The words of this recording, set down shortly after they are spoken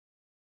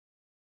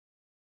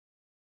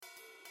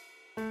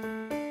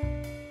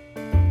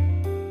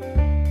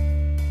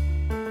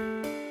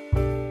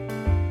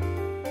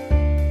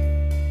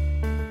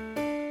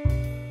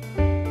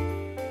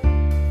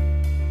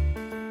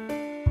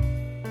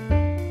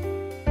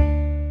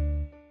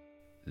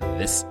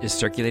This is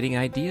Circulating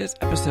Ideas,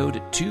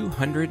 episode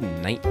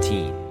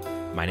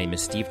 219. My name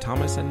is Steve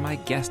Thomas, and my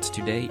guest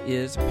today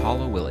is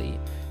Paula Willey.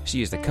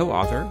 She is the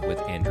co-author, with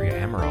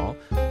Andrea Amaral,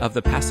 of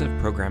the Passive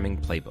Programming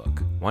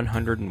Playbook,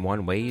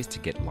 101 Ways to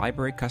Get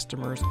Library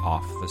Customers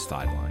Off the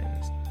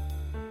Sidelines.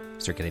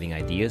 Circulating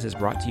Ideas is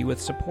brought to you with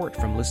support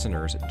from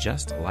listeners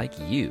just like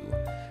you.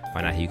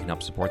 Find out how you can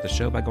help support the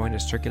show by going to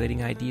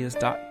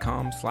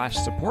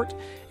circulatingideas.com/support.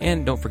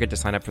 And don't forget to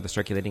sign up for the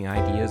Circulating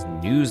Ideas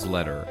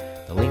newsletter.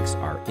 The links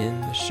are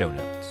in the show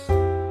notes.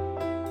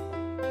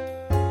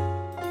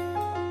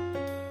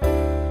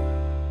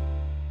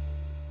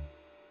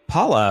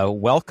 Paula,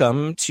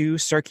 welcome to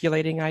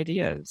Circulating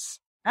Ideas.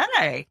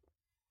 Hi,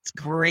 it's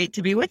great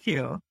to be with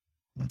you.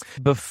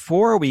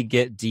 Before we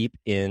get deep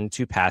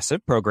into passive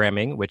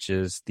programming, which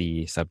is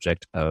the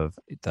subject of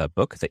the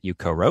book that you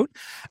co-wrote,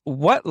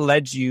 what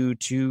led you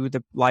to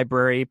the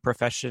library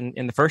profession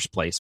in the first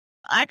place?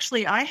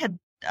 Actually, I had,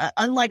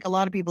 unlike a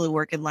lot of people who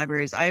work in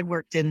libraries, I had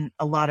worked in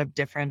a lot of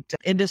different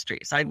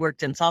industries. I'd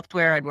worked in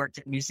software, I'd worked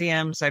in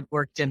museums, I'd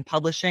worked in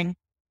publishing,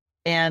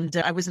 and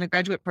I was in a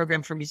graduate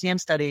program for museum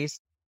studies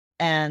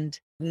and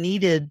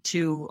needed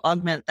to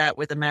augment that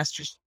with a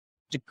master's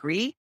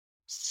degree.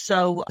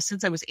 So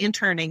since I was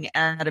interning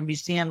at a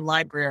museum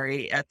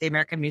library at the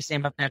American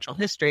Museum of Natural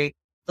History,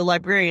 the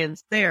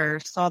librarians there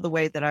saw the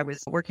way that I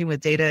was working with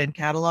data and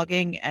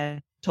cataloging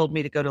and told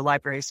me to go to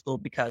library school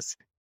because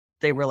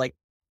they were like,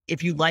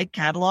 if you like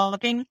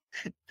cataloging,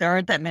 there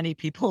aren't that many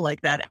people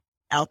like that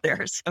out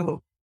there.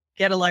 So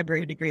get a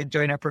library degree and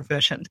join our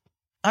profession.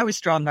 I was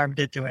strong-armed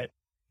into it.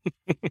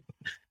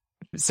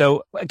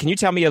 So can you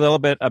tell me a little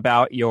bit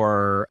about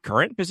your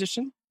current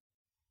position?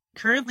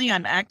 Currently,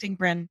 I'm acting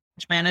branch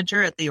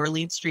manager at the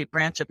Orleans Street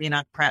branch of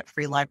Enoch Pratt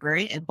Free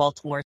Library in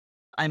Baltimore.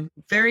 I'm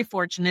very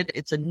fortunate.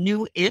 It's a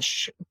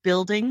new-ish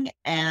building,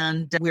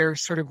 and we're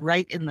sort of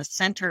right in the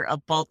center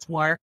of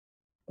Baltimore.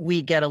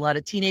 We get a lot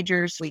of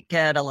teenagers, we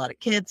get a lot of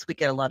kids, we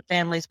get a lot of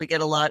families, we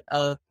get a lot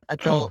of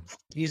adults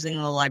using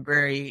the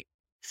library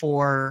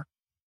for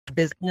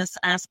business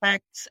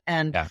aspects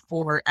and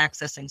for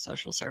accessing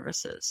social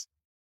services.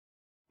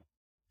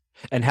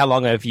 And how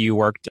long have you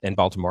worked in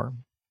Baltimore?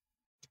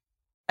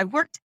 I've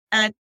worked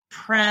at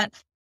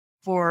Pratt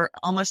for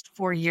almost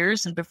 4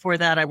 years. And before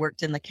that, I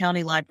worked in the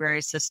county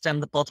library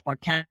system, the Baltimore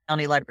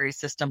County Library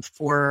System,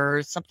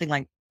 for something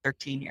like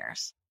 13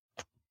 years.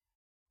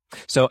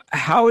 So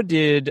how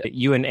did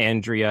you and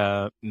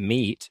Andrea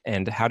meet,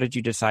 and how did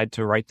you decide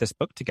to write this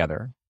book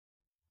together?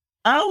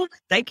 Oh,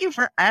 thank you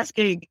for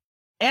asking.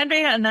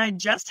 Andrea and I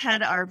just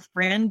had our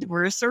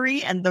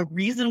friend-versary, and the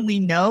reason we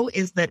know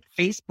is that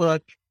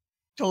Facebook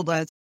told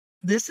us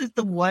this is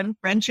the one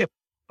friendship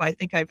I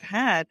think I've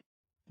had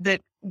that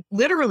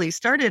literally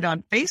started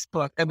on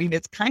Facebook. I mean,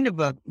 it's kind of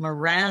a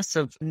morass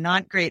of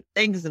not great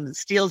things and it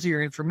steals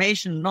your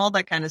information and all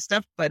that kind of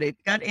stuff, but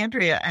it got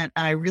Andrea and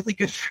I really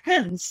good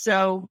friends.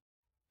 So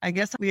I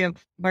guess we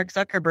have Mark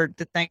Zuckerberg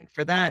to thank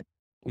for that.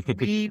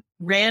 We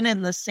ran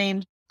in the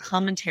same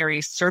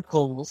commentary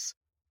circles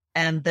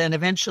and then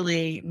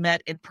eventually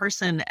met in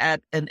person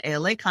at an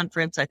ALA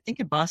conference, I think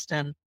in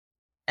Boston.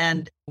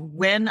 And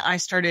when I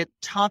started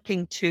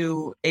talking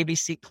to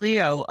ABC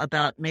Clio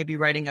about maybe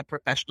writing a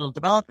professional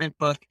development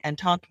book and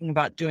talking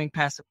about doing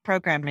passive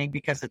programming,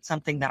 because it's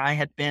something that I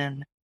had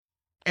been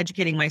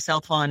educating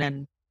myself on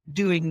and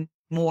doing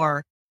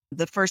more,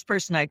 the first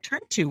person I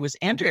turned to was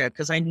Andrea,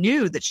 because I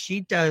knew that she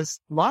does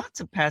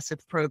lots of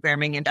passive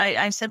programming. And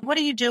I said, what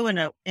do you do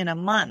in a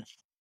month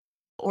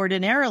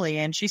ordinarily?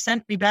 And she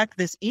sent me back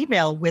this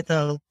email with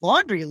a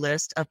laundry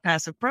list of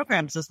passive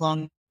programs as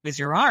long as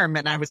your arm.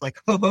 And I was like,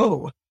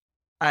 oh,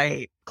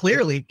 I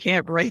clearly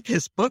can't write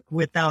this book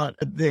without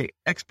the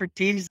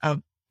expertise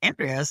of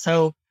Andrea.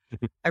 So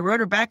I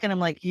wrote her back and I'm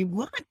like, you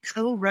want to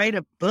co-write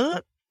a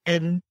book?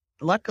 And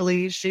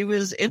luckily she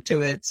was into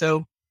it.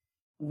 So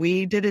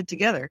we did it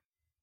together.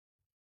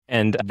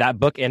 And that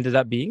book ended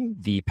up being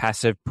the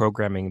Passive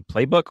Programming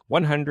Playbook,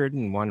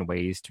 101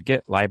 Ways to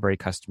Get Library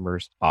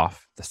Customers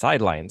Off the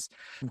Sidelines.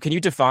 Can you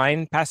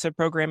define passive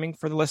programming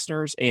for the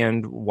listeners,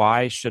 and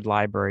why should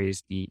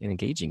libraries be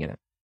engaging in it?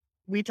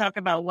 We talk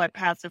about what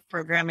passive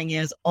programming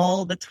is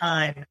all the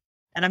time.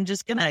 And I'm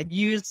just going to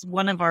use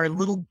one of our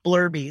little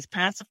blurbies.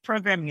 Passive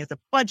programming is a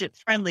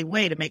budget-friendly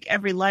way to make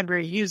every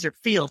library user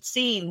feel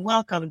seen,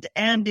 welcomed,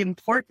 and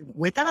important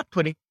without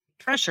putting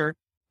pressure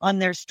on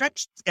their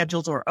stretched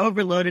schedules or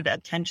overloaded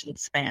attention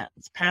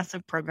spans.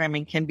 Passive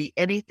programming can be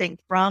anything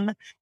from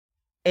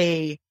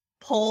a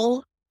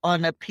poll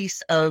on a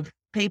piece of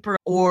paper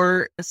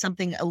or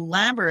something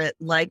elaborate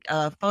like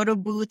a photo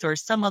booth or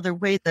some other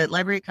way that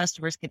library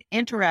customers can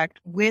interact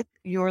with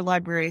your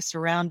library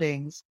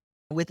surroundings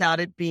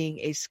without it being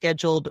a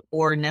scheduled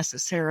or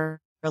necessarily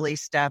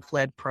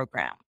staff-led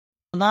program.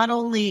 Not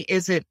only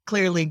is it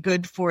clearly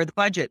good for the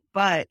budget,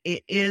 but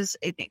it is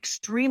an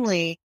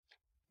extremely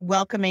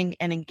welcoming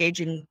and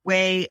engaging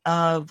way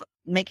of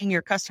making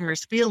your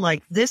customers feel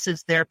like this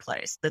is their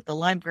place, that the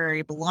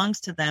library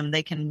belongs to them.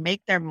 They can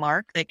make their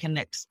mark. They can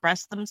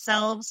express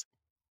themselves.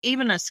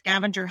 Even a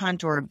scavenger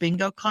hunt or a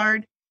bingo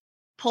card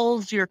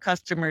pulls your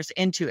customers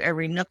into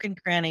every nook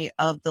and cranny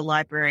of the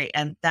library,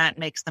 and that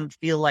makes them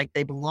feel like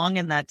they belong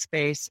in that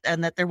space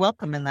and that they're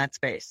welcome in that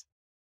space.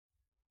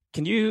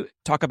 Can you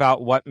talk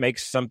about what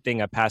makes something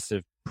a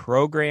passive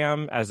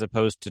program as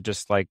opposed to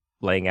just like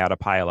laying out a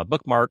pile of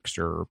bookmarks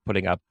or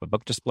putting up a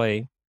book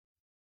display?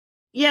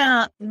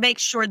 Yeah, make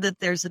sure that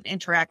there's an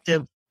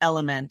interactive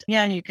element.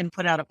 Yeah, you can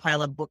put out a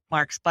pile of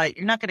bookmarks, but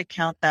you're not going to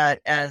count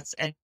that as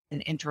an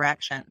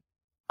interaction.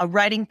 A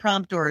writing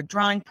prompt or a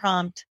drawing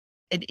prompt,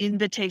 an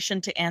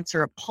invitation to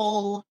answer a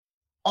poll,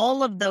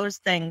 all of those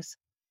things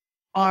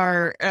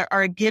are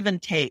a give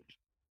and take.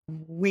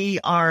 We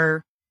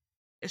are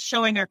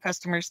showing our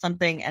customers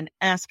something and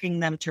asking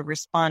them to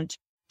respond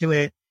to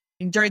it.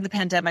 During the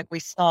pandemic, we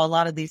saw a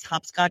lot of these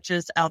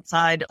hopscotches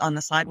outside on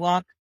the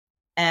sidewalk,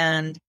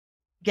 and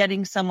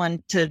getting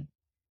someone to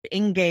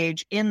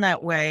engage in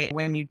that way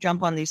when you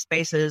jump on these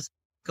spaces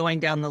going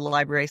down the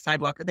library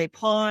sidewalk, they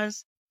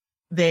pause,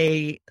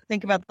 they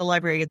think about the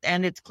library,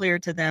 and it's clear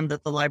to them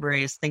that the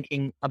library is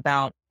thinking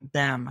about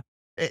them.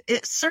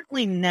 It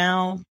certainly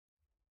now,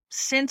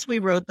 since we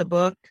wrote the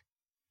book,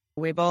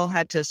 we've all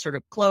had to sort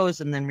of close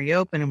and then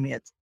reopen, and we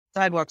had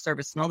sidewalk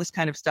service and all this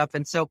kind of stuff.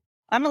 And so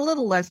I'm a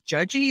little less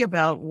judgy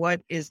about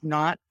what is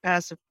not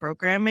passive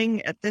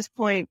programming. At this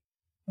point,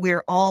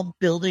 we're all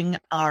building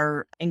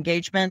our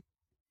engagement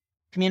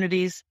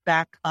communities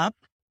back up.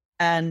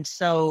 And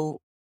so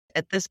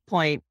at this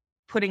point,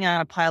 putting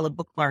out a pile of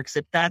bookmarks,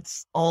 if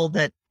that's all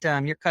that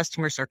your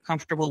customers are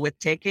comfortable with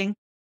taking,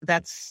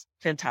 that's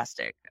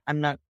fantastic.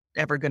 I'm not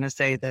ever going to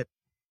say that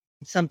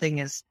something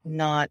is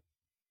not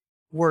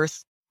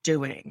worth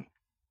doing.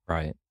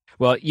 Right.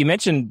 Well, you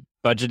mentioned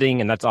budgeting,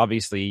 and that's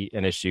obviously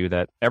an issue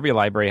that every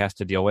library has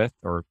to deal with,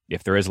 or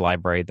if there is a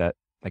library that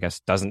I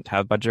guess doesn't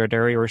have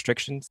budgetary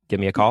restrictions,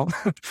 give me a call.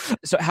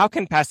 So how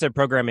can passive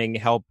programming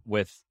help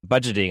with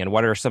budgeting, and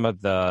what are some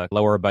of the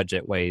lower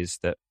budget ways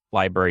that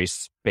library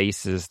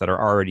spaces that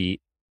are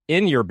already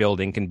in your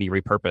building can be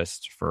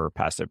repurposed for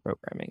passive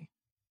programming?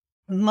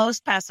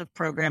 Most passive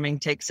programming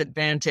takes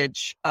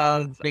advantage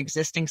of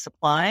existing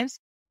supplies.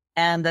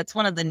 And that's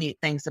one of the neat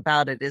things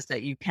about it, is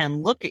that you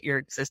can look at your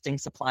existing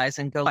supplies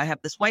and go, I have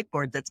this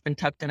whiteboard that's been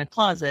tucked in a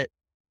closet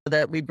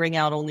that we bring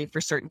out only for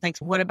certain things.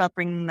 What about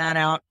bringing that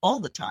out all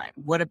the time?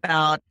 What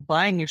about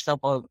buying yourself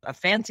a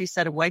fancy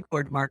set of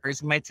whiteboard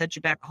markers? It might set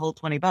you back a whole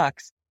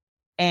 $20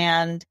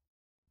 and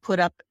put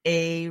up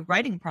a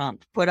writing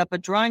prompt, put up a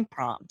drawing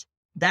prompt.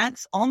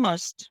 That's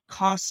almost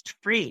cost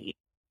free.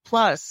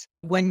 Plus,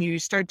 when you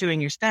start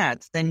doing your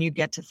stats, then you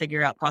get to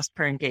figure out cost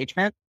per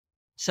engagement.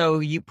 So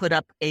you put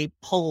up a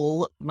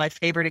poll. My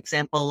favorite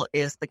example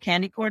is the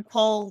candy corn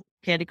poll.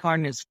 Candy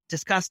corn is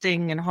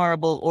disgusting and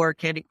horrible, or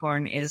candy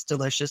corn is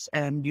delicious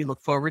and you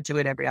look forward to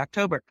it every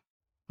October.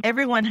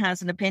 Everyone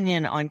has an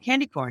opinion on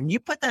candy corn. You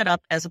put that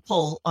up as a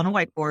poll on a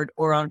whiteboard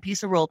or on a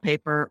piece of roll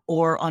paper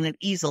or on an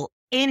easel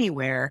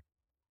anywhere.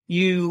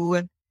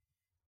 You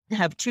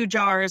have 2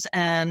 jars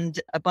and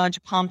a bunch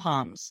of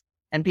pom-poms,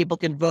 and people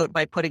can vote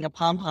by putting a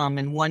pom-pom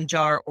in one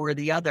jar or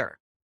the other.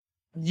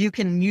 You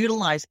can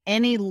utilize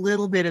any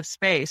little bit of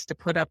space to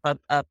put up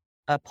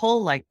a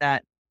poll like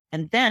that.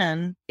 And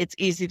then it's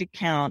easy to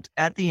count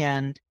at the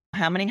end,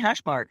 how many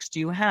hash marks do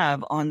you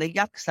have on the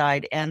yuck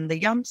side and the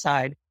yum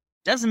side?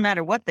 Doesn't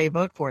matter what they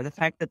vote for. The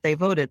fact that they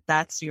voted,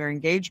 that's your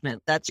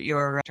engagement. That's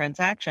your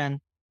transaction.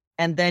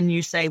 And then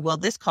you say, well,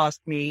 this cost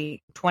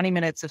me 20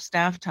 minutes of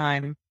staff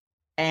time,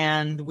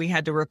 and we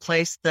had to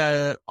replace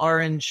the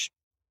orange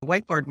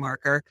whiteboard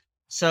marker.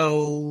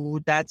 So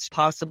that's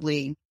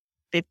possibly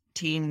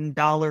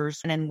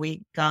 $15. And then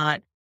we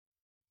got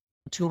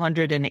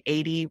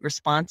 280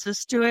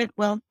 responses to it.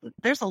 Well,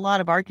 there's a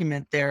lot of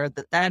argument there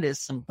that is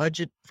some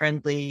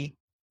budget-friendly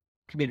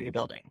community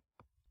building.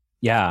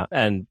 Yeah,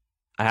 and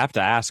I have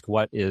to ask,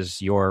 what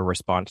is your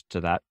response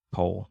to that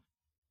poll?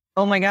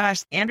 Oh my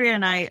gosh, Andrea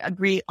and I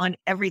agree on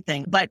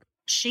everything, but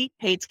she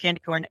hates candy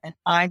corn and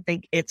I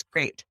think it's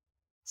great.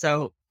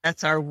 So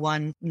that's our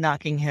one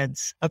knocking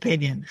heads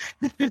opinion.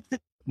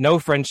 No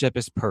friendship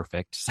is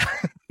perfect.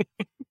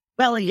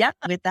 Well, yeah,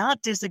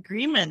 without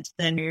disagreement,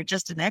 then you're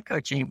just an echo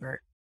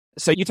chamber.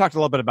 So you talked a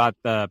little bit about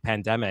the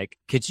pandemic.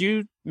 Could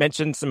you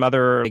mention some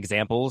other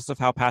examples of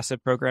how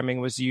passive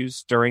programming was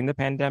used during the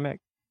pandemic?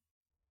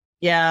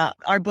 Yeah,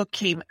 our book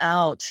came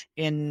out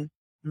in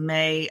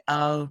May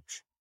of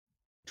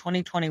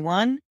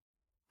 2021.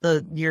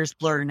 The years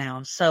blur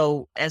now.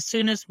 So as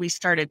soon as we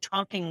started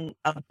talking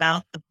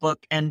about the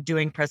book and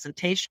doing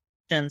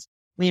presentations,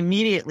 we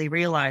immediately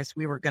realized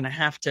we were going to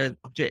have to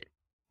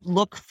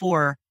look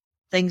for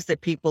things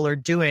that people are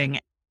doing.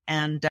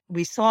 And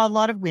we saw a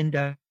lot of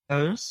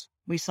windows.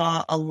 We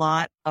saw a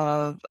lot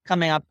of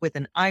coming up with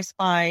an I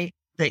Spy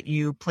that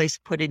you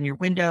put in your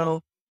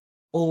window,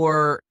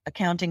 or a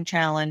counting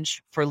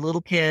challenge for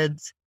little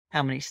kids.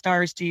 How many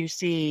stars do you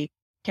see?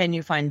 Can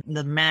you find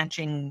the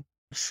matching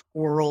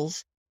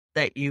squirrels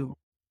that you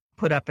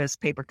put up as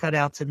paper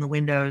cutouts in the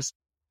windows?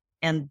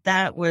 And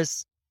it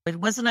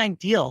wasn't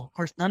ideal. Of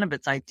course, none of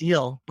it's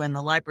ideal. When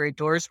the library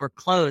doors were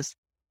closed,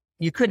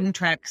 you couldn't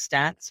track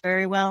stats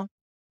very well.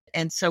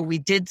 And so we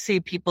did see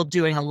people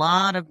doing a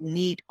lot of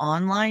neat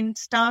online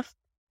stuff.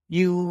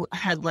 You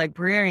had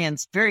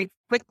librarians very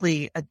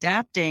quickly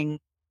adapting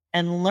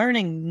and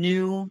learning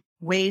new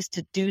ways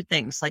to do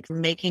things, like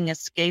making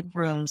escape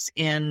rooms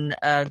in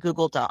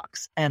Google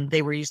Docs. And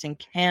they were using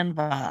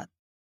Canva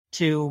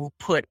to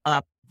put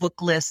up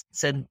book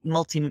lists and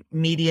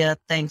multimedia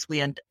things. We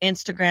had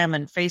Instagram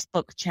and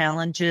Facebook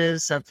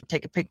challenges of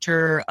take a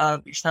picture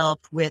of yourself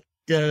with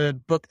the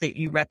book that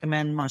you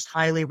recommend most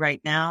highly right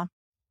now.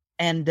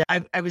 And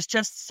I was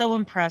just so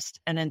impressed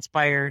and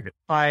inspired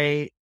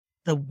by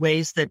the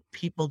ways that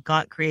people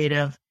got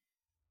creative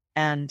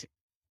and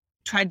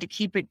tried to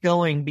keep it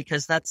going,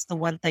 because that's the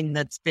one thing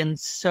that's been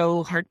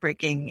so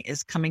heartbreaking,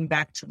 is coming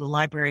back to the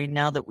library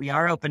now that we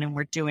are open and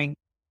we're doing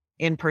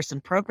in-person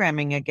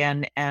programming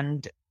again.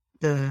 And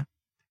the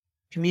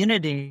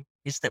communities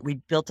that we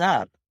built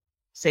up,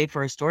 say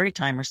for a story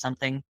time or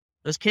something,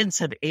 those kids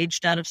have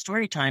aged out of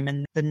story time,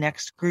 and the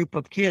next group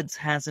of kids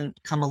hasn't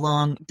come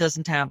along,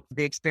 doesn't have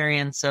the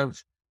experience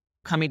of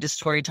coming to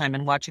story time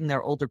and watching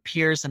their older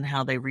peers and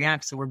how they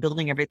react. So we're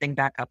building everything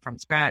back up from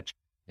scratch.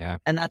 Yeah.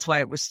 And that's why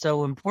it was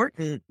so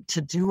important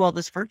to do all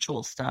this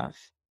virtual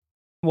stuff.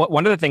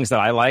 One of the things that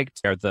I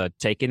liked are the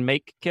take and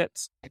make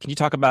kits. Can you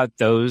talk about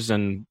those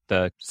and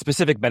the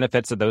specific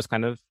benefits of those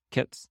kind of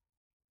kits?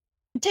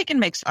 Take and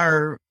makes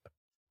are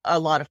a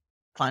lot of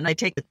fun. I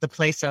take the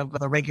place of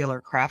the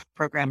regular craft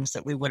programs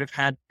that we would have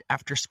had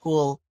after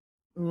school.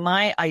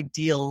 My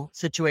ideal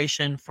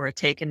situation for a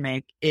take and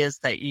make is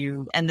that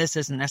you, and this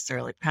isn't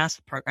necessarily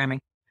passive programming,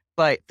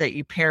 but that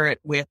you pair it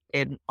with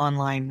an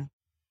online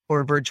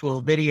or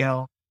virtual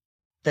video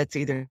that's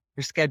either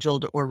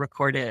scheduled or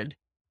recorded,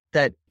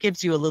 that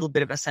gives you a little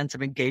bit of a sense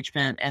of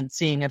engagement and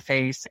seeing a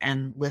face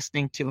and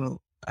listening to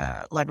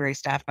a library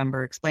staff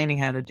member explaining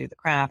how to do the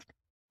craft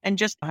and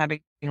just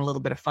having a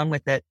little bit of fun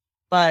with it,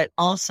 but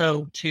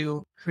also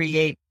to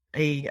create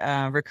a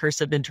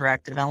recursive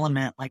interactive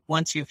element. Like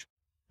once you've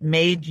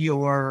made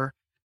your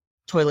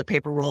toilet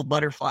paper roll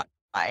butterfly,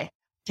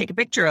 take a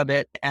picture of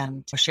it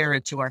and share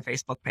it to our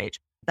Facebook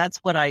page. That's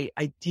what I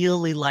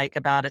ideally like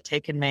about a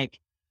take and make,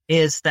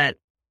 is that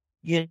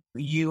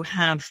you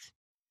have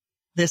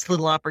this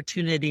little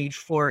opportunity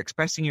for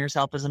expressing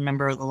yourself as a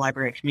member of the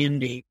library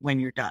community when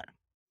you're done.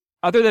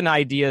 Other than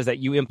ideas that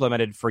you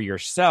implemented for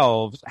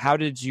yourselves, how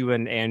did you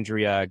and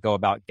Andrea go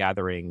about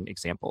gathering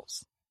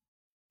examples?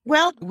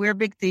 Well, we're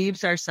big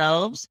thieves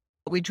ourselves.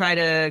 We try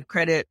to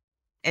credit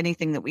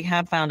anything that we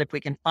have found if we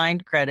can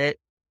find credit.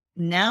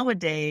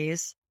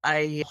 Nowadays,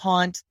 I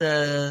haunt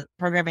the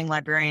Programming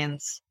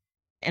Librarians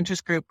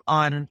interest group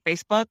on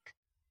Facebook.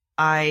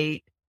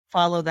 I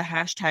follow the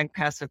hashtag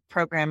passive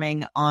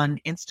programming on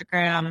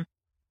Instagram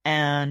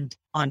and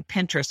on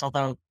Pinterest,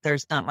 although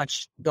there's not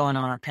much going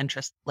on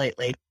Pinterest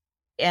lately.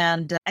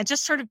 And I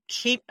just sort of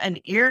keep an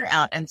ear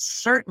out. And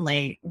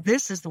certainly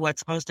this is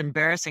what's most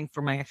embarrassing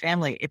for my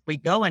family. If we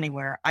go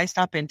anywhere, I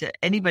stop into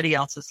anybody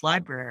else's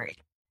library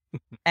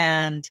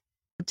and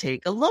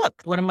take a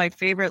look. One of my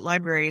favorite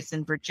libraries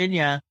in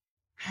Virginia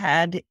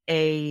had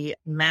a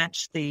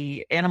match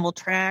the animal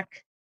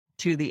track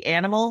to the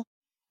animal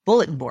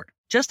bulletin board,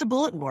 just a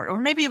bulletin board, or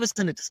maybe it was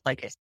in a display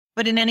case.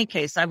 But in any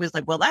case, I was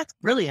like, well, that's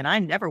brilliant. I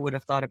never would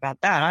have thought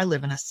about that. I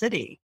live in a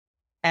city.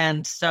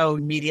 And so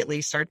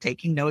immediately started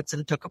taking notes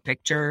and took a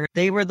picture.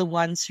 They were the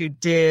ones who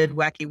did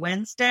Wacky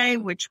Wednesday,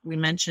 which we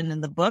mentioned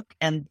in the book.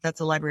 And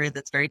that's a library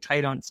that's very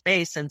tight on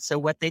space. And so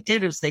what they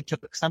did is they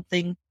took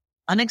something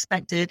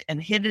unexpected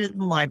and hid it in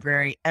the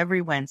library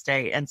every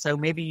Wednesday. And so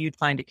maybe you'd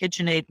find a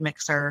KitchenAid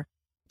mixer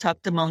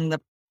tucked among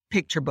the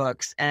picture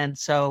books. And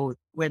so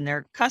when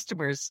their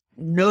customers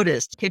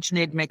noticed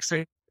KitchenAid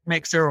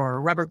mixer or a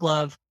rubber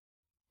glove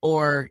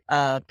or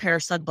a pair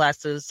of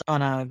sunglasses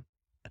on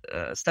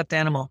a stuffed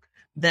animal,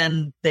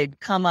 then they'd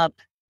come up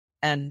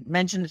and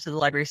mention it to the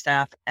library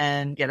staff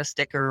and get a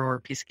sticker or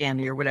a piece of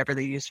candy or whatever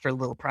they use for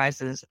little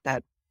prizes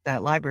at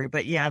that library.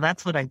 But yeah,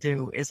 that's what I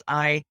do, is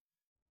I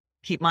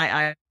keep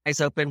my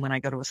eyes open when I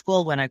go to a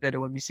school, when I go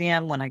to a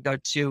museum, when I go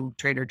to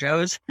Trader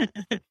Joe's.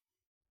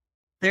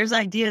 There's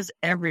ideas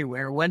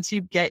everywhere. Once you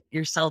get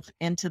yourself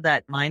into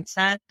that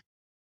mindset,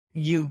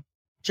 you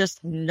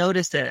just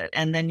notice it.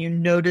 And then you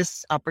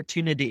notice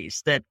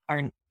opportunities that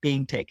aren't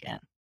being taken.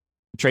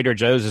 Trader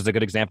Joe's is a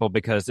good example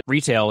because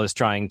retail is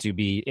trying to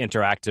be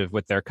interactive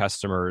with their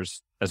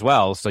customers as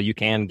well. So you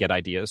can get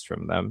ideas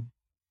from them.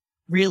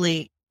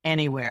 Really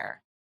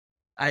anywhere.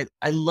 I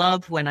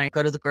love when I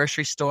go to the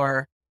grocery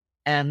store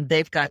and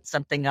they've got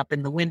something up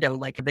in the window,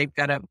 like they've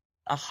got a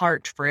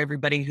heart for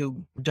everybody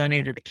who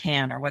donated a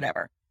can or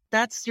whatever.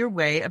 That's your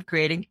way of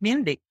creating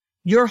community.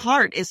 Your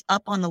heart is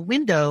up on the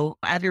window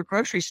at your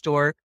grocery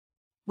store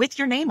with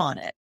your name on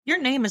it. Your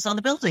name is on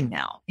the building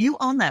now. You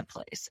own that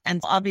place.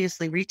 And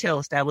obviously retail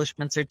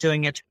establishments are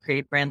doing it to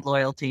create brand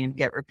loyalty and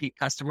get repeat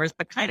customers,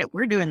 but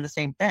we're doing the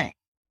same thing.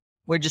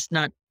 We're just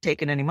not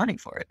taking any money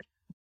for it.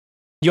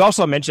 You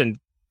also mentioned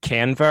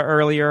Canva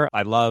earlier.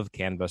 I love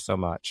Canva so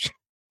much.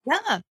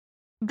 Yeah.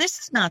 This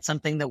is not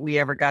something that we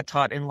ever got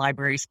taught in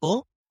library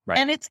school. Right.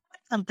 And it's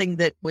not something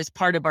that was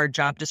part of our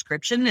job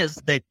description, is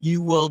that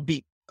you will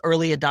be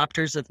early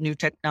adopters of new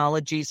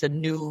technologies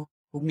and new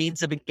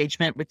means of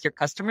engagement with your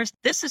customers.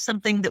 This is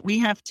something that we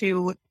have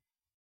to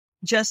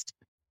just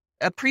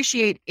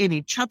appreciate in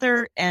each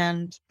other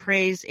and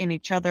praise in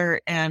each other.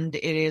 And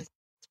it is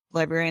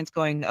librarians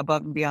going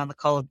above and beyond the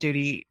call of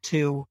duty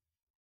to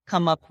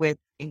come up with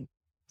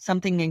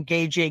something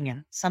engaging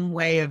and some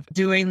way of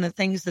doing the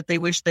things that they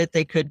wish that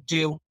they could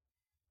do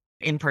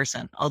in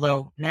person.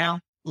 Although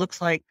now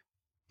looks like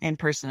in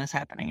person is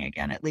happening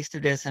again. At least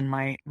it is in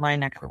my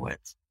neck of the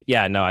woods.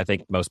 Yeah, no, I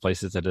think most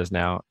places it is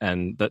now.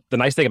 And the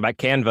nice thing about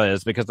Canva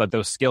is because of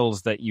those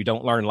skills that you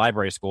don't learn in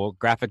library school,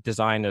 graphic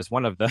design is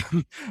one of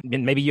them.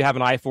 Maybe you have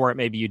an eye for it,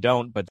 maybe you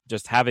don't, but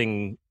just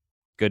having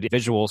good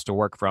visuals to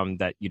work from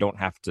that you don't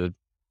have to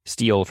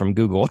steal from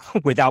Google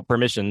without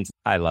permissions.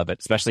 I love it,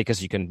 especially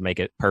because you can make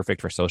it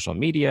perfect for social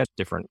media,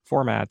 different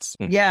formats.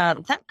 Yeah,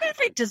 that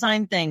graphic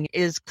design thing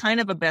is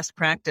kind of a best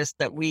practice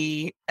that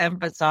we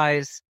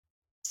emphasize.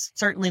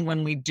 Certainly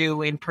when we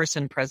do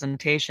in-person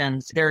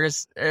presentations,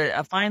 there's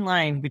a fine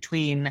line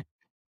between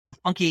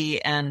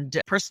funky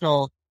and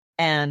personal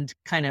and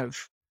kind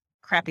of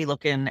crappy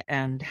looking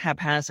and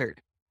haphazard.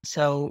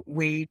 So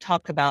we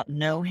talk about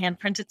no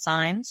hand-printed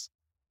signs.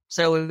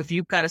 So if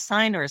you've got a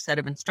sign or a set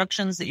of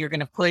instructions that you're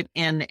going to put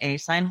in a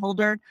sign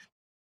holder,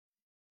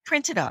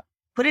 print it up,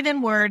 put it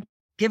in Word,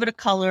 give it a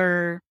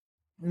color,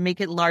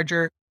 make it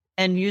larger,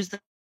 and use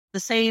the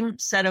same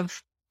set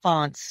of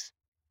fonts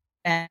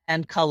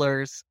and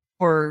colors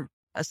for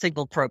a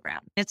single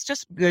program. It's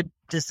just good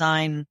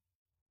design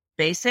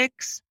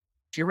basics.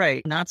 You're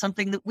right. Not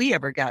something that we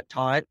ever got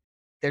taught.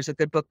 There's a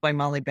good book by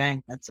Molly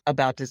Bank that's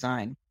about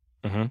design.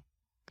 Mm-hmm.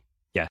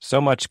 Yeah.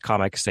 So much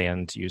Comic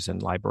Sans used in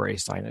library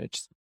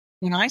signage.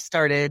 When I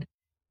started,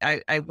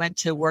 I went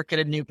to work at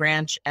a new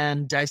branch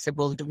and I said,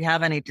 well, do we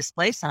have any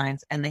display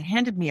signs? And they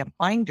handed me a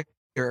binder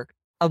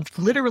of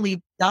literally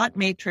dot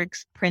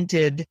matrix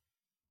printed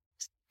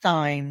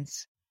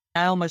signs.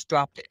 I almost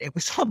dropped it. It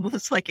was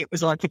almost like it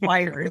was on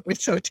fire. It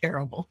was so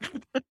terrible.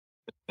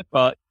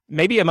 Well,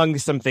 maybe among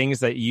some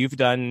things that you've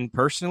done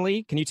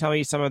personally, can you tell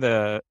me some of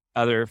the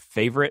other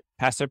favorite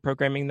passive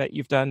programming that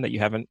you've done that you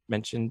haven't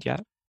mentioned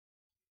yet?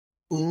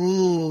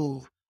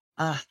 Ooh,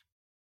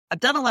 I've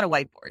done a lot of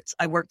whiteboards.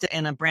 I worked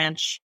in a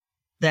branch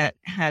that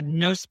had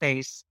no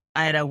space.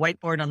 I had a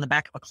whiteboard on the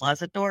back of a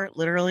closet door,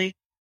 literally.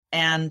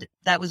 And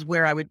that was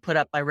where I would put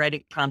up my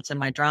writing prompts and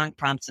my drawing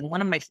prompts. And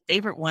one of my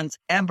favorite ones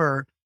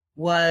ever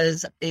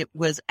was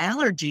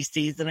allergy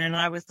season. And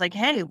I was like,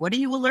 hey, what are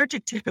you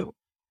allergic to?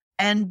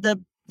 And the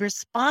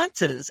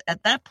responses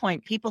at that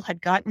point, people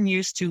had gotten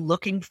used to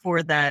looking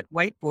for that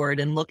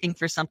whiteboard and looking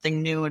for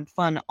something new and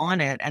fun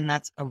on it. And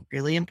that's a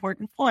really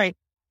important point.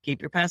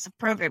 Keep your passive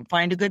program,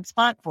 find a good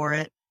spot for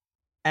it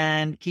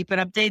and keep it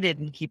updated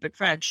and keep it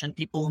fresh. And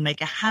people will make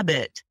a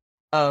habit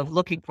of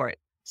looking for it.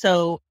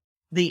 So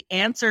the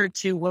answer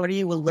to what are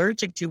you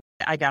allergic to?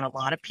 I got a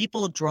lot of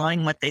people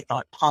drawing what they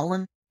thought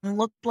pollen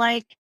looked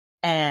like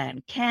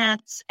and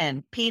cats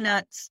and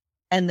peanuts.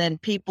 And then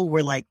people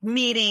were like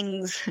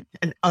meetings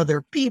and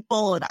other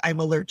people and I'm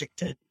allergic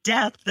to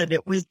death. And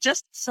it was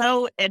just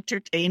so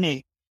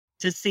entertaining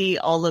to see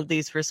all of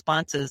these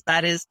responses.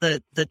 That is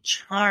the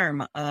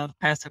charm of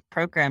passive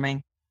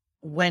programming.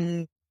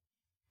 When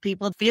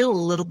people feel a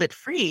little bit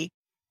free,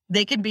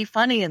 they can be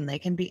funny and they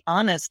can be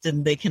honest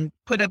and they can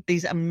put up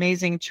these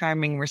amazing,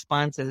 charming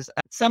responses.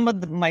 Some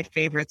of my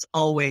favorites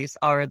always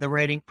are the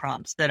writing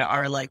prompts that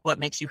are like, what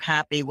makes you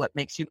happy? What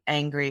makes you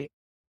angry?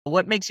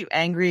 What makes you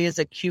angry is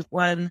a cute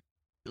one.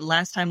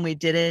 Last time we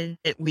did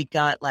it, we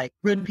got like,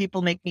 rude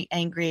people make me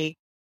angry.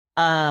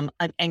 I'm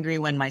angry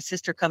when my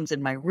sister comes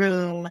in my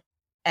room,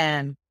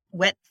 and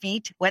wet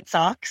feet, wet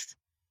socks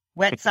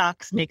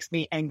makes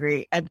me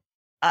angry. And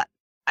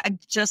I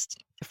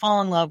just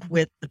fall in love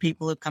with the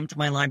people who come to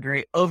my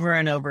library over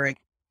and over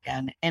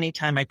again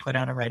anytime I put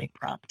out a writing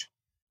prompt.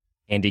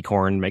 Candy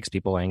corn makes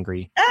people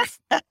angry.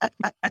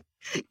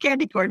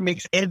 Candy corn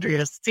makes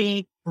Andrea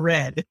see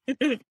red.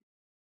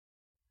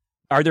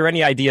 Are there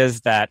any ideas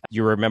that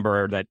you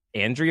remember that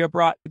Andrea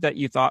brought that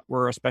you thought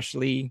were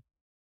especially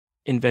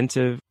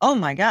inventive? Oh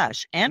my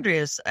gosh.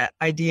 Andrea's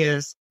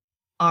ideas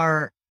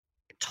are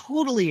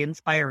totally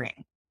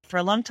inspiring. For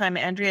a long time,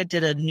 Andrea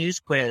did a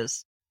news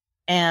quiz,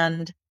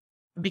 and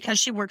because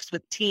she works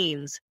with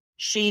teens,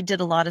 she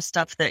did a lot of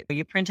stuff that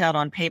you print out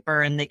on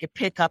paper and they could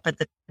pick up at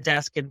the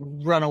desk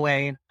and run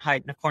away and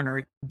hide in a corner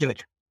and do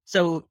it.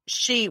 So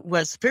she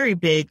was very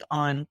big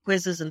on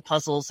quizzes and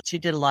puzzles. She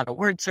did a lot of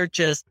word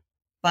searches,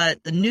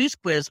 but the news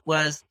quiz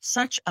was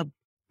such a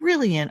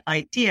brilliant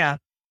idea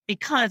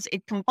because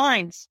it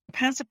combines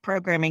passive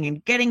programming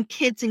and getting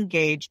kids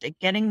engaged and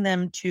getting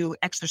them to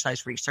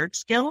exercise research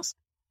skills.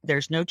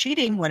 There's no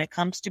cheating when it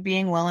comes to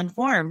being well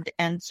informed.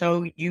 And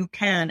so you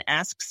can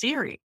ask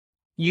Siri,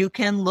 you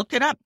can look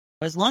it up.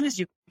 As long as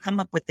you come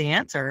up with the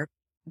answer,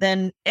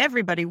 then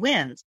everybody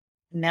wins.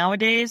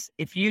 Nowadays,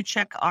 if you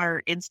check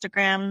our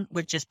Instagram,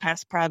 which is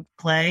PassProg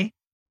Play,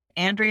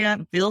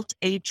 Andrea built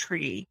a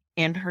tree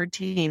in her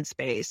teen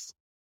space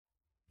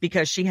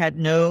because she had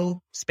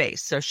no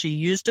space. So she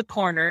used a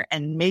corner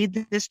and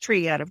made this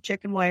tree out of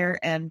chicken wire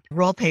and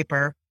roll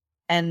paper,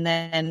 and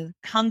then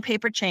hung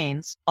paper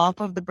chains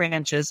off of the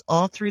branches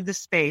all through the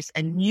space,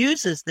 and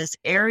uses this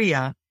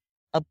area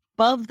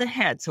above the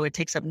head. So it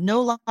takes up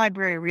no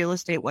library real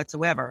estate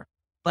whatsoever.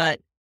 But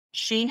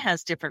she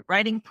has different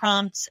writing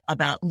prompts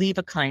about leave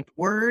a kind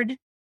word,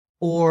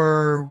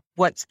 or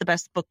what's the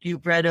best book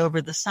you've read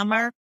over the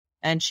summer.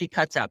 And she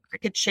cuts out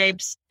cricket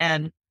shapes,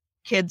 and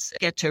kids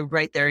get to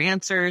write their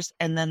answers,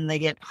 and then they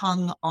get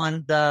hung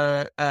on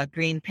the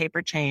green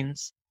paper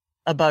chains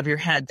above your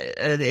head.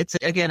 It's,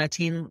 again, a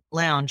teen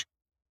lounge,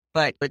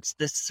 but it's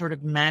this sort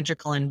of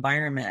magical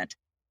environment.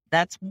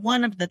 That's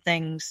one of the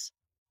things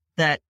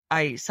that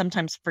I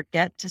sometimes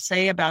forget to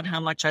say about how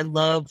much I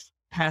love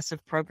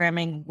passive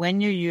programming.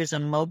 When you use a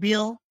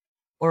mobile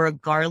or a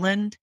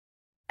garland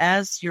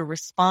as your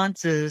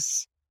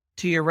responses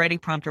to your writing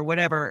prompt or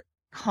whatever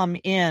come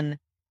in,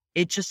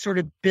 it just sort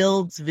of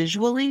builds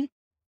visually.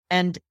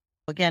 And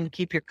again,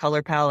 keep your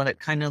color palette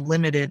kind of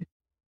limited,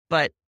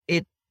 but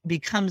it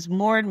becomes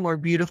more and more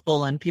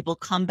beautiful, and people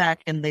come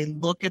back and they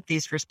look at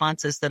these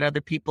responses that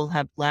other people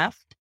have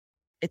left.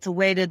 It's a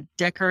way to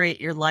decorate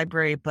your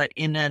library, but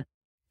in an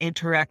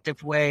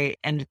interactive way,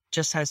 and it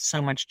just has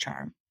so much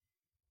charm.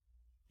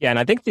 Yeah, and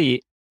I think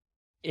the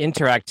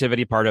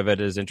interactivity part of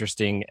it is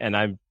interesting, and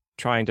I'm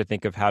trying to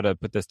think of how to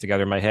put this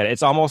together in my head.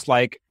 It's almost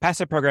like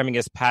passive programming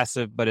is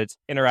passive, but it's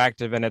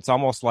interactive, and it's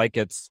almost like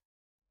it's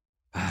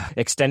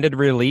extended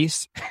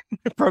release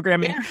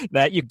programming,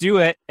 that you do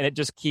it and it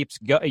just keeps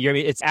going.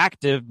 It's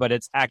active, but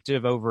it's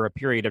active over a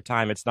period of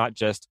time. It's not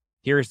just,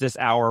 here's this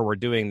hour, we're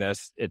doing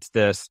this. It's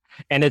this,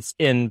 and it's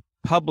in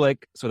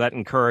public. So that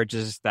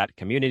encourages that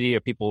community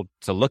of people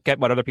to look at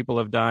what other people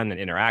have done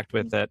and interact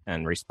with it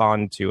and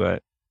respond to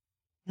it.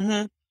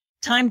 Mm-hmm.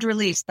 Timed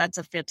release. That's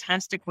a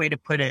fantastic way to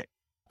put it.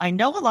 I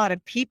know a lot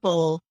of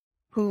people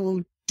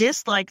who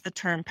dislike the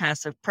term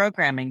passive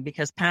programming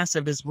because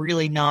passive is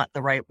really not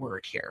the right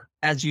word here.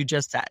 As you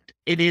just said,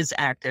 it is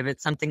active.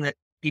 It's something that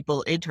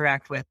people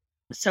interact with.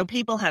 So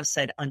people have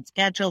said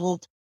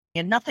unscheduled,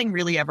 and nothing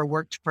really ever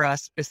worked for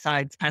us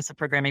besides passive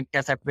programming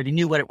because everybody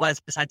knew what it was.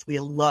 Besides, we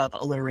love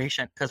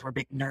alliteration because we're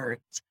big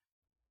nerds.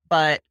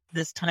 But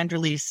this timed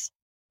release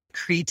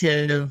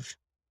creative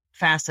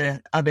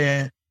facet of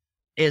it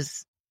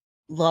is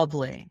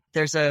lovely.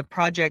 There's a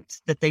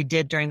project that they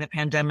did during the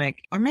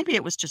pandemic, or maybe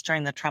it was just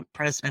during the Trump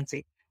presidency.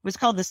 It was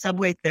called the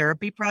Subway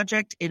Therapy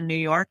Project in New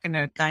York, and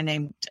a guy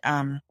named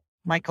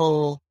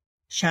Michael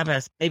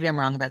Chavez, maybe I'm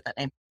wrong about that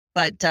name,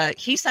 but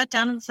he sat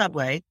down in the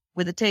subway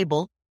with a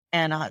table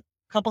and a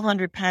couple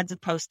hundred pads of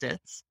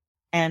Post-its,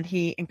 and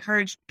he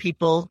encouraged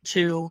people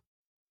to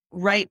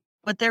write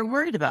what they're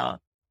worried about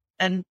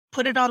and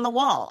put it on the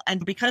wall.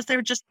 And because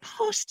they're just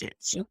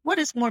Post-its, what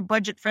is more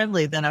budget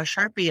friendly than a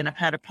Sharpie and a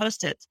pad of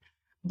Post-its?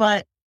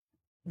 But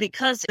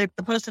because the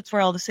Post-its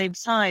were all the same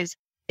size,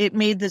 it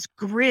made this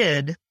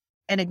grid,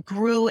 and it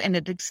grew and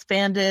it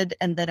expanded,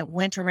 and then it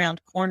went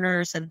around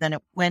corners, and then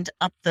it went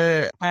up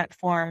the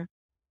platform.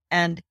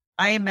 And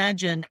I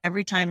imagine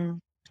every time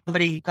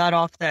somebody got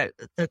off the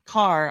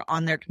car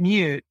on their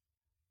commute,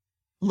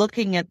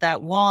 looking at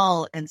that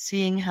wall and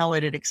seeing how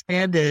it had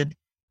expanded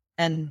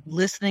and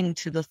listening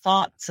to the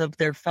thoughts of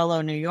their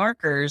fellow New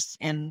Yorkers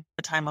in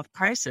a time of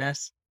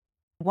crisis.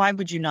 Why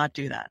would you not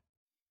do that?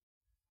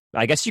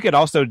 I guess you could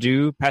also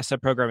do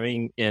passive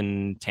programming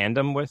in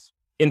tandem with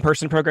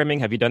in-person programming.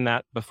 Have you done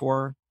that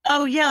before?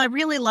 Oh, yeah, I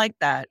really like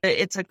that.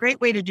 It's a great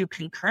way to do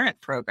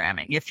concurrent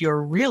programming if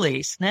you're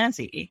really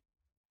snazzy.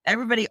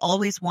 Everybody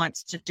always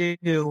wants to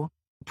do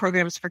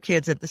programs for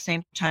kids at the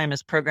same time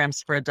as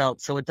programs for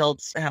adults. So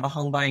adults have a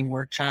home buying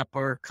workshop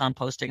or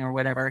composting or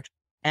whatever,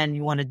 and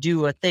you want to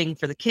do a thing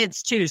for the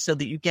kids too so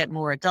that you get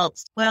more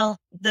adults. Well,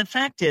 the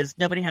fact is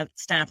nobody has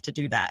staff to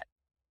do that.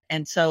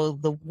 And so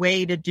the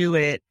way to do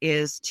it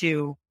is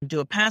to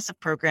do a passive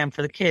program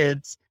for the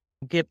kids,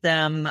 give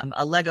them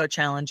a Lego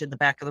challenge in the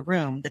back of the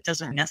room that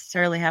doesn't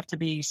necessarily have to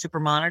be super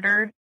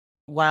monitored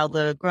while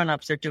the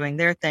grownups are doing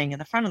their thing in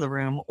the front of the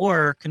room.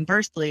 Or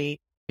conversely,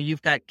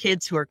 you've got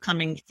kids who are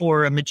coming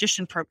for a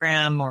magician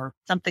program or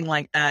something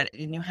like that,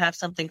 and you have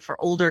something for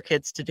older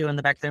kids to do in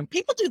the back of the room.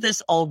 People do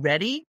this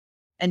already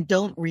and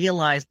don't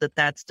realize that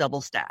that's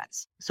double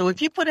stats. So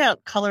if you put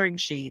out coloring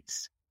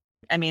sheets,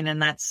 and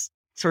that's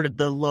sort of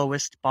the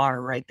lowest bar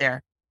right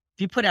there.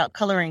 If you put out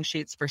coloring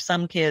sheets for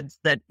some kids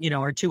that,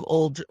 are too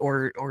old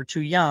or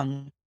too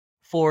young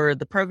for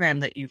the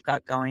program that you've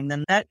got going,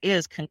 then that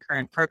is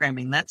concurrent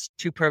programming. That's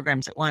two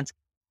programs at once.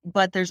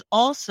 But there's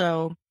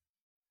also,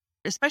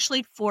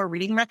 especially for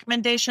reading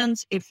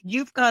recommendations, if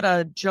you've got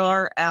a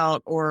jar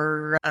out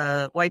or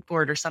a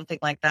whiteboard or something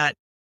like that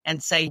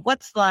and say,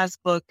 what's the last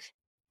book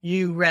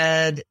you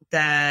read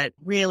that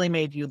really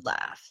made you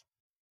laugh?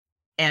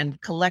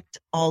 And collect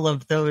all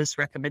of those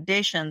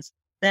recommendations,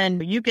 then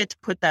you get to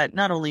put that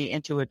not only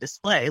into a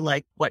display,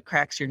 like what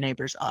cracks your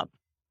neighbors up,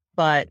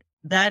 but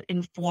that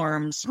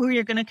informs who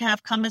you're going to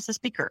have come as a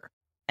speaker.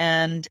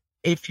 And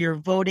if you're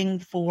voting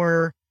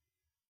for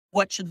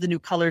what should the new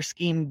color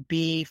scheme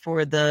be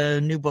for the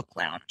new book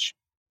lounge?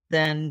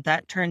 Then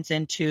that turns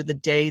into the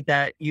day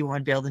that you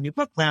unveil the new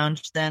book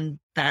lounge, then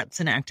that's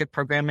an active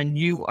program and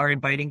you are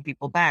inviting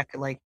people back.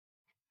 Like,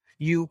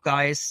 you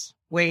guys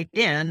weighed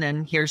in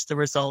and here's the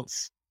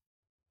results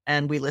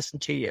and we listen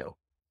to you.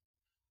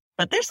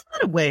 But there's a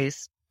lot of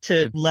ways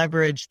to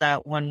leverage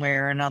that one way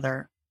or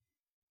another.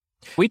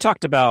 We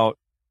talked about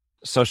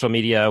social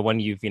media when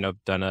you've,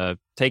 done a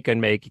take and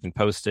make, you can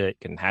post it,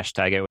 you can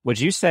hashtag it. Would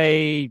you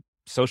say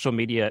social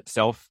media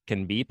itself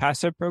can be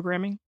passive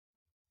programming?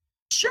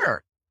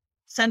 Sure.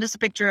 Send us a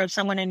picture of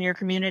someone in your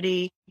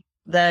community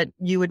that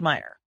you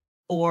admire,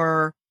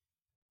 or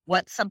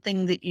what's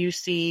something that you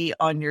see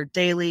on your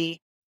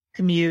daily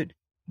commute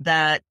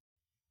that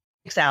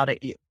sticks out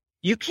at you.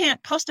 You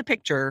can't post a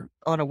picture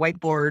on a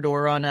whiteboard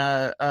or on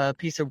a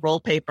piece of roll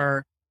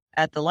paper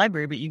at the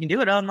library, but you can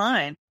do it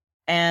online.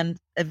 And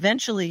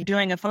eventually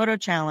doing a photo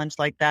challenge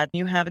like that,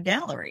 you have a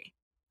gallery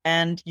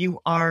and you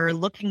are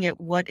looking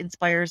at what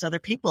inspires other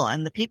people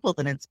and the people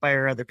that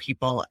inspire other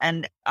people.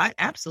 And I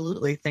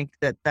absolutely think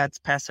that that's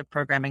passive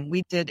programming.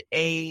 We did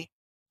a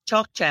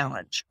chalk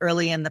challenge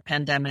early in the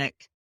pandemic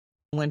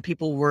when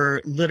people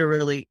were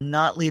literally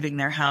not leaving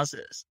their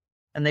houses.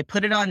 And they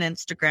put it on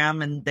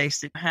Instagram and they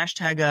said,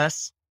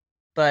 #us,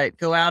 but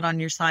go out on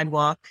your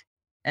sidewalk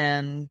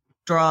and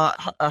draw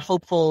a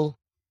hopeful,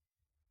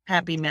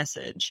 happy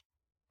message.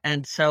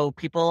 And so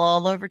people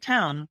all over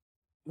town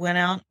went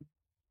out,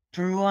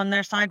 drew on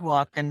their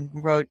sidewalk and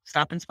wrote,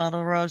 "Stop and smell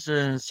the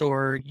roses,"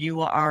 or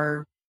 "You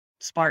are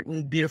smart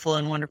and beautiful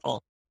and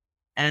wonderful,"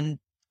 and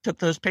took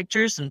those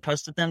pictures and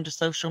posted them to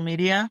social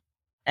media.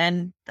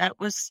 And that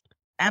was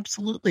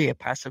absolutely a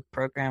passive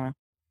program.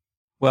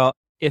 Well,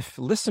 if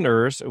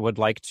listeners would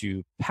like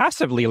to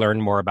passively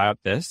learn more about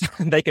this,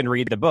 they can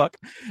read the book,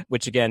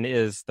 which again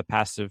is The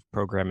Passive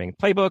Programming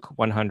Playbook,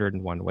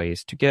 101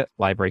 Ways to Get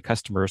Library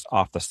Customers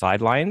Off the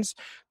Sidelines,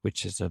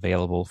 which is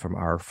available from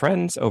our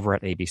friends over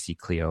at ABC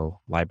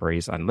Clio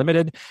Libraries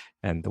Unlimited.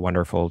 And the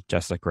wonderful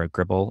Jessica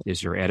Gribble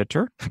is your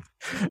editor.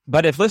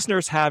 But if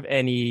listeners have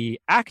any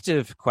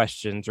active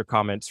questions or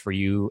comments for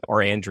you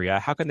or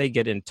Andrea, how can they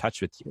get in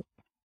touch with you?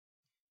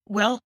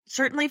 Well,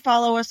 certainly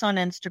follow us on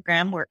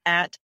Instagram. We're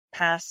at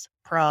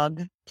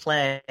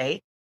PassProgPlay,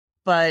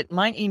 but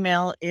my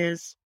email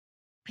is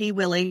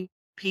pwilley,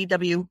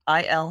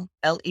 PWILLEY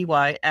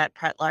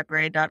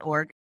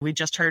 @prattlibrary.org. We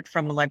just heard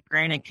from a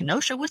librarian in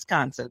Kenosha,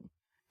 Wisconsin,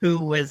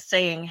 who was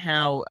saying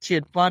how she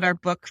had bought our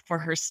book for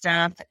her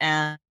staff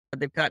and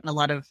they've gotten a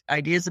lot of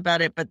ideas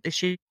about it, but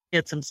she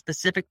had some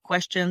specific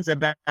questions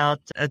about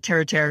a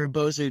Teruteru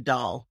Bozu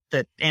doll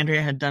that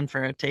Andrea had done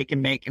for a take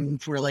and make.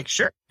 And we're like,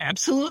 sure,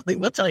 absolutely.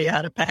 We'll tell you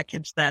how to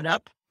package that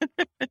up.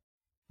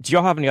 Do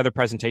y'all have any other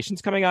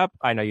presentations coming up?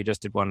 I know you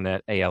just did one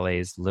at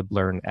ALA's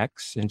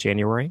LibLearnX in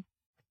January.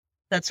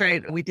 That's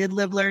right. We did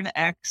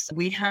LibLearnX.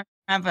 We have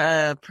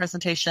a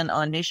presentation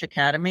on Niche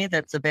Academy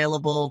that's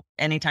available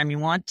anytime you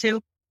want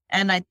to.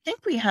 And I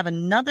think we have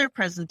another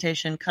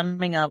presentation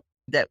coming up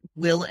that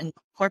will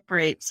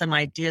incorporate some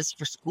ideas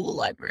for school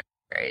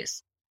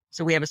libraries.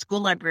 So we have a school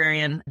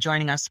librarian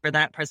joining us for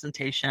that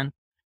presentation.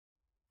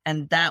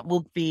 And that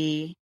will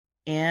be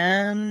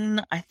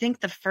in, I think,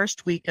 the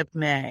first week of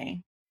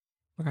May.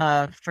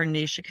 For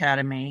Niche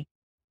Academy.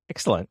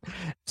 Excellent.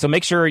 So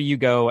make sure you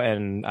go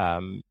and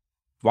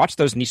watch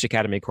those Niche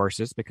Academy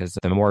courses, because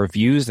the more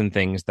views and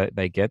things that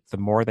they get, the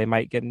more they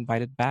might get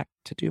invited back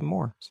to do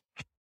more.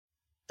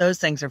 Those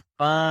things are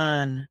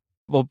fun.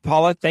 Well,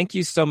 Paula, thank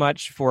you so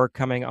much for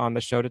coming on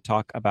the show to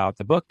talk about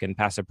the book and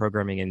passive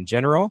programming in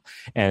general.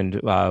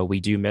 And we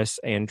do miss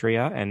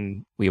Andrea,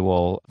 and we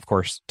will, of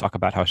course, talk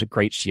about how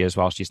great she is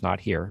while she's not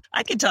here.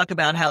 I can talk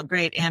about how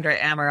great Andrea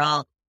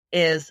Amaral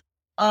is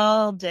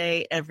all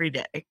day, every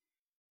day.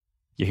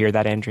 You hear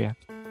that, Andrea?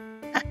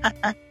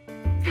 All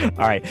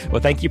right.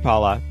 Well, thank you,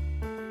 Paula.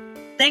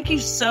 Thank you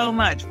so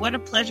much. What a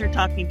pleasure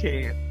talking to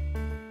you.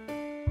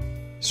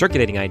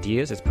 Circulating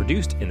Ideas is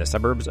produced in the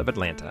suburbs of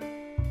Atlanta.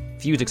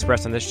 Views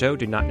expressed on this show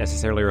do not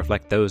necessarily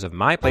reflect those of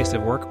my place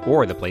of work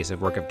or the place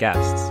of work of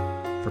guests.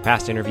 For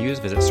past interviews,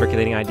 visit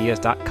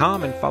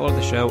circulatingideas.com and follow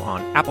the show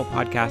on Apple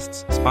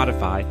Podcasts,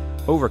 Spotify,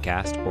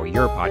 Overcast, or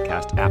your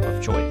podcast app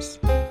of choice.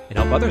 And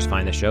help others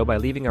find the show by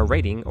leaving a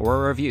rating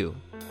or a review.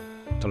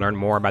 To learn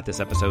more about this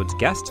episode's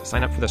guest,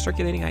 sign up for the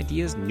Circulating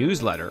Ideas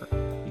newsletter.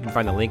 You can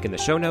find the link in the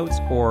show notes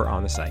or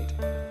on the site.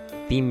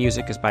 Theme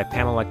music is by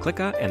Pamela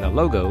Klicka, and the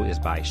logo is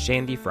by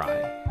Shandy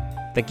Fry.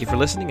 Thank you for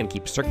listening, and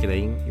keep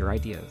circulating your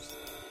ideas.